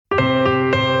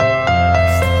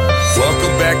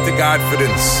to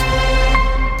Godfidence.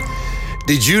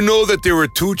 Did you know that there were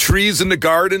two trees in the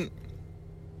garden?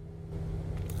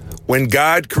 When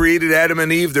God created Adam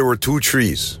and Eve, there were two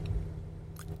trees.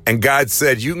 And God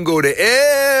said, you can go to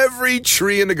every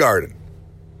tree in the garden.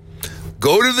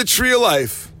 Go to the tree of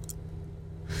life.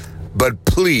 But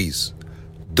please,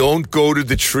 don't go to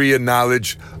the tree of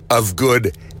knowledge of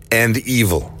good and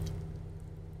evil.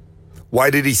 Why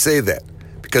did he say that?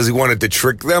 Because he wanted to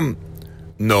trick them?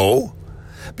 No,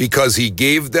 because he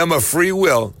gave them a free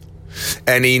will,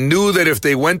 and he knew that if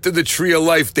they went to the tree of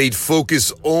life, they'd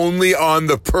focus only on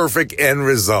the perfect end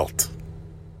result.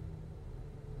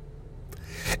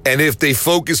 And if they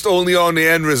focused only on the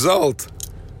end result,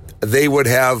 they would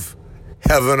have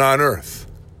heaven on earth.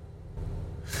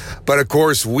 But of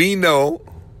course, we know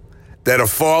that a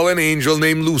fallen angel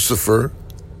named Lucifer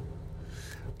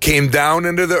came down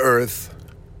into the earth,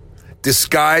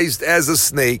 disguised as a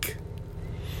snake,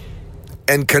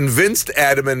 and convinced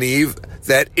Adam and Eve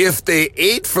that if they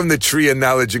ate from the tree of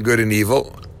knowledge of good and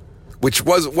evil, which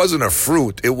wasn't a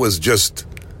fruit, it was just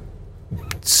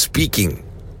speaking.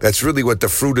 That's really what the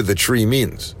fruit of the tree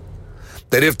means.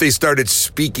 That if they started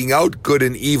speaking out good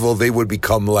and evil, they would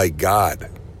become like God.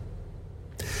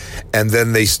 And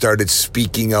then they started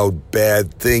speaking out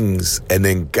bad things, and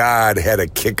then God had to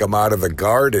kick them out of the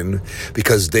garden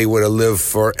because they would have lived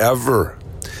forever.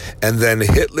 And then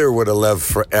Hitler would have lived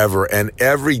forever, and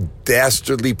every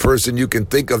dastardly person you can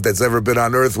think of that's ever been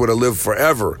on earth would have lived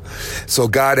forever. So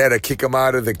God had to kick them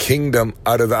out of the kingdom,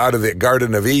 out of the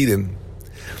Garden of Eden.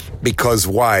 Because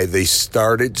why? They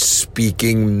started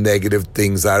speaking negative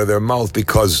things out of their mouth,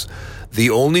 because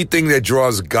the only thing that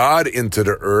draws God into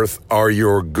the earth are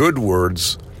your good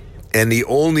words, and the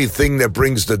only thing that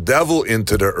brings the devil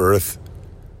into the earth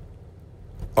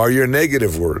are your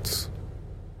negative words.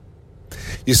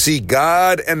 You see,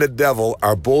 God and the devil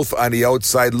are both on the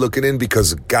outside looking in,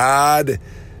 because God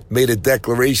made a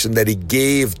declaration that he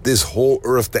gave this whole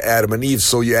earth to Adam and Eve,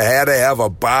 so you had to have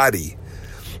a body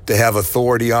to have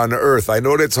authority on the earth. I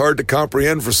know that's hard to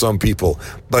comprehend for some people,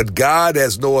 but God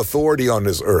has no authority on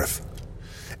this earth.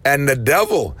 And the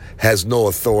devil has no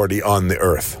authority on the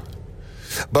earth.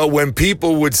 But when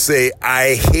people would say,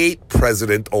 I hate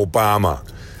President Obama,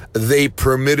 they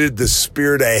permitted the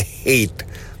spirit of hate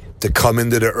to come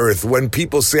into the earth. When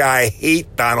people say, I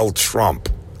hate Donald Trump,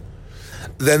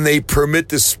 then they permit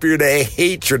the spirit of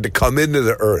hatred to come into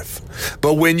the earth.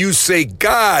 But when you say,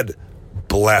 God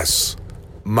bless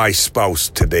my spouse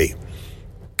today,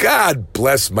 God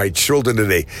bless my children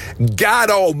today, God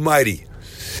Almighty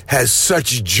has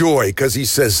such joy because he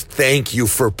says, thank you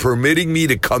for permitting me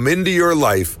to come into your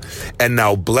life, and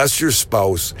now bless your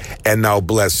spouse, and now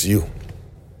bless you.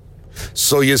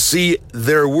 So you see,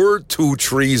 there were two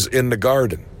trees in the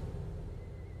garden.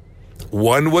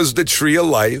 One was the tree of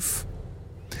life,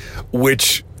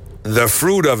 which the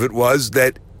fruit of it was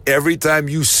that every time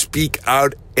you speak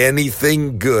out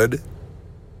anything good,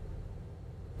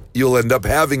 you'll end up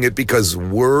having it, because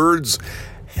words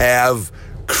have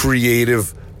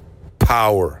creative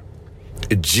power.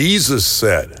 Jesus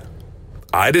said,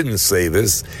 I didn't say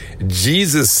this,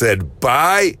 Jesus said,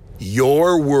 by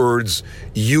your words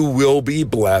you will be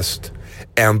blessed,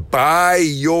 and by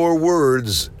your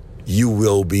words you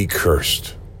will be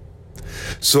cursed.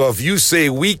 So if you say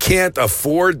we can't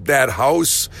afford that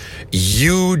house,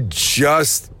 you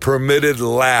just permitted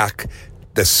lack,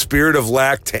 the spirit of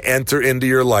lack, to enter into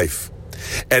your life.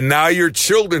 And now your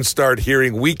children start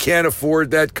hearing, we can't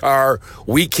afford that car,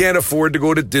 we can't afford to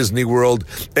go to Disney World.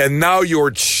 And now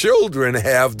your children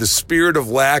have the spirit of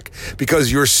lack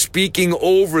because you're speaking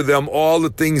over them all the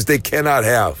things they cannot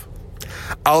have.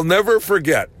 I'll never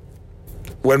forget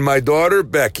when my daughter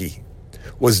Becky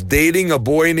was dating a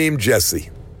boy named Jesse,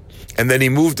 and then he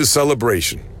moved to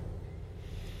Celebration.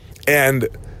 And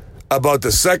about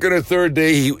the second or third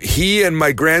day, he and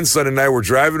my grandson and I were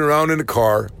driving around in a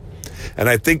car. And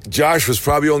I think Josh was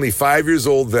probably only 5 years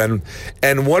old then.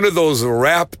 And one of those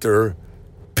Raptor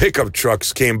pickup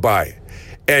trucks came by.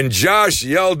 And Josh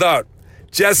yelled out,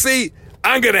 Jesse,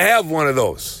 I'm going to have one of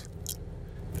those.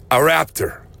 A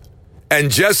Raptor.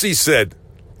 And Jesse said,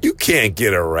 you can't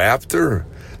get a Raptor.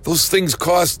 Those things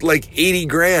cost like 80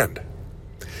 grand.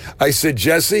 I said,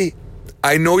 Jesse,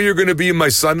 I know you're going to be my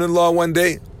son-in-law one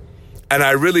day, and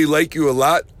I really like you a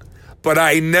lot, but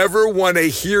I never want to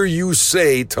hear you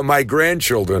say to my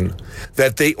grandchildren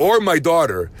that they, or my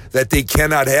daughter, that they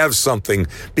cannot have something,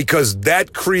 because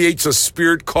that creates a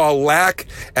spirit called lack,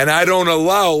 and I don't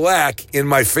allow lack in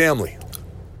my family.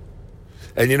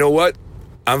 And you know what?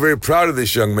 I'm very proud of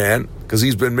this young man, because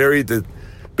he's been married to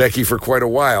Becky for quite a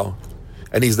while,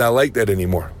 and he's not like that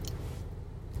anymore.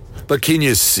 But can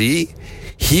you see?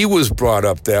 He was brought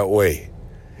up that way.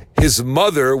 His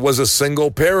mother was a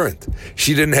single parent.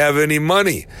 She didn't have any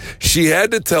money. She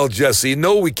had to tell Jesse,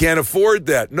 no, we can't afford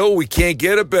that. No, we can't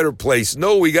get a better place.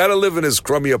 No, we got to live in this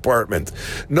crummy apartment.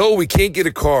 No, we can't get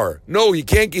a car. No, you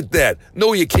can't get that.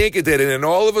 No, you can't get that. And then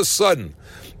all of a sudden,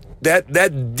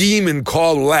 that demon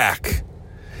called lack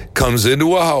comes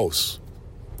into a house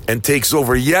and takes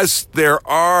over. Yes, there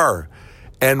are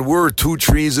and were two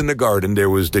trees in the garden. There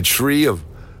was the tree of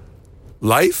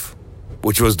life,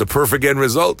 which was the perfect end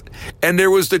result, and there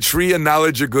was the tree of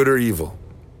knowledge of good or evil.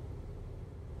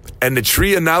 And the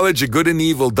tree of knowledge of good and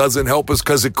evil doesn't help us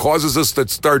because it causes us to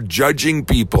start judging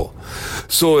people.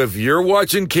 So if you're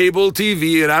watching cable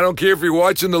TV, and I don't care if you're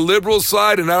watching the liberal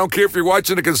side, and I don't care if you're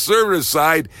watching the conservative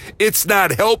side, it's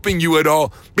not helping you at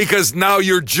all because now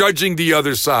you're judging the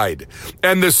other side.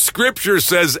 And the scripture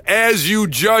says, as you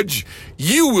judge,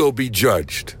 you will be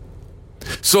judged.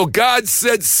 So God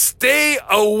said, stay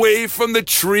away from the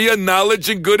tree of knowledge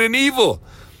and good and evil.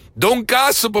 Don't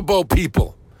gossip about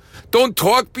people. Don't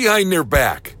talk behind their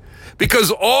back,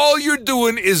 because all you're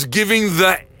doing is giving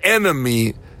the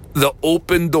enemy the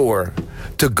open door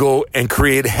to go and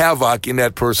create havoc in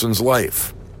that person's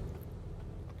life.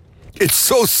 It's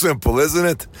so simple, isn't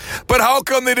it? But how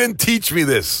come they didn't teach me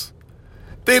this?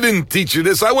 They didn't teach you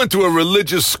this. I went to a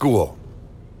religious school.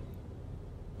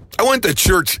 I went to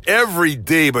church every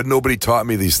day, but nobody taught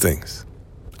me these things.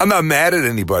 I'm not mad at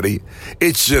anybody.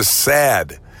 It's just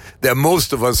sad that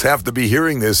most of us have to be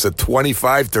hearing this at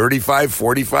 25, 35,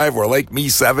 45, or like me,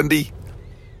 70.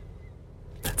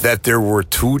 That there were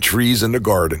two trees in the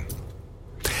garden.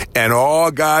 And all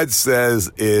God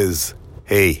says is,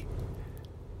 hey,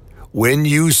 when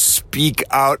you speak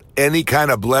out any kind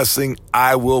of blessing,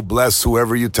 I will bless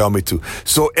whoever you tell me to.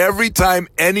 So every time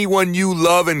anyone you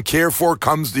love and care for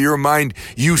comes to your mind,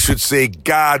 you should say,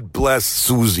 God bless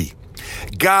Susie.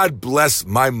 God bless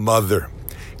my mother.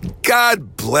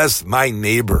 God bless my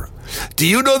neighbor. Do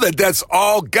you know that that's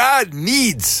all God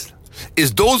needs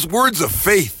is those words of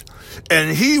faith,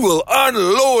 and he will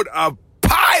unload a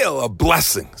pile of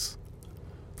blessings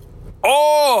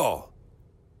all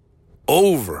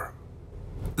over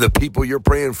the people you're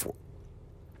praying for.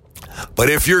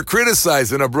 But if you're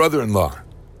criticizing a brother-in-law,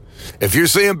 if you're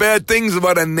saying bad things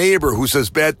about a neighbor who says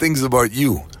bad things about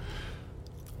you,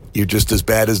 you're just as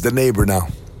bad as the neighbor now.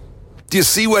 Do you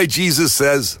see why Jesus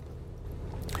says,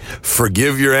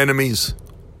 forgive your enemies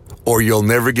or you'll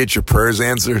never get your prayers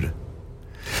answered?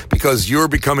 Because you're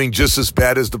becoming just as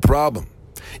bad as the problem.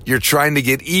 You're trying to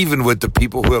get even with the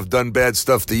people who have done bad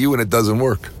stuff to you, and it doesn't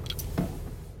work.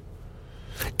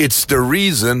 It's the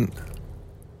reason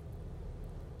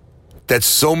that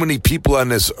so many people on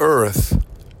this earth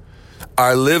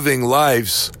are living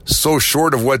lives so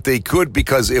short of what they could,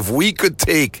 because if we could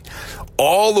take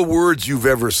all the words you've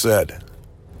ever said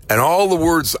and all the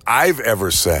words I've ever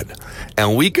said,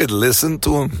 and we could listen to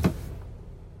them,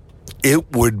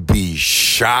 it would be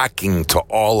shocking to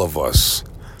all of us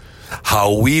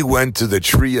how we went to the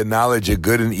tree of knowledge of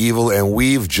good and evil and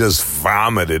we've just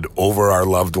vomited over our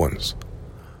loved ones.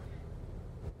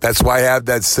 That's why I have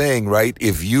that saying, right?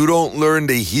 If you don't learn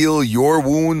to heal your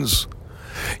wounds,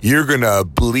 you're going to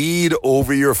bleed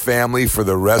over your family for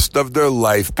the rest of their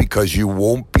life because you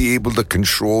won't be able to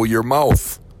control your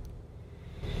mouth.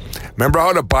 Remember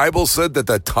how the Bible said that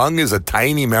the tongue is a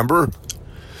tiny member?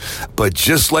 But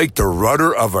just like the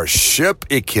rudder of a ship,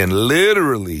 it can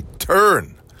literally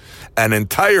turn an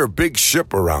entire big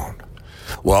ship around.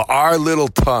 Well, our little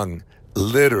tongue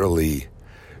literally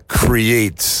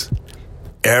creates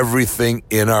everything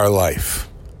in our life.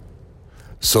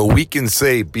 So we can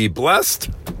say, be blessed,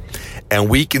 and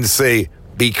we can say,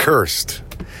 be cursed.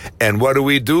 And what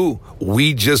do?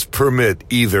 We just permit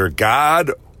either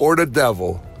God or the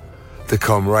devil to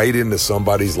come right into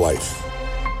somebody's life.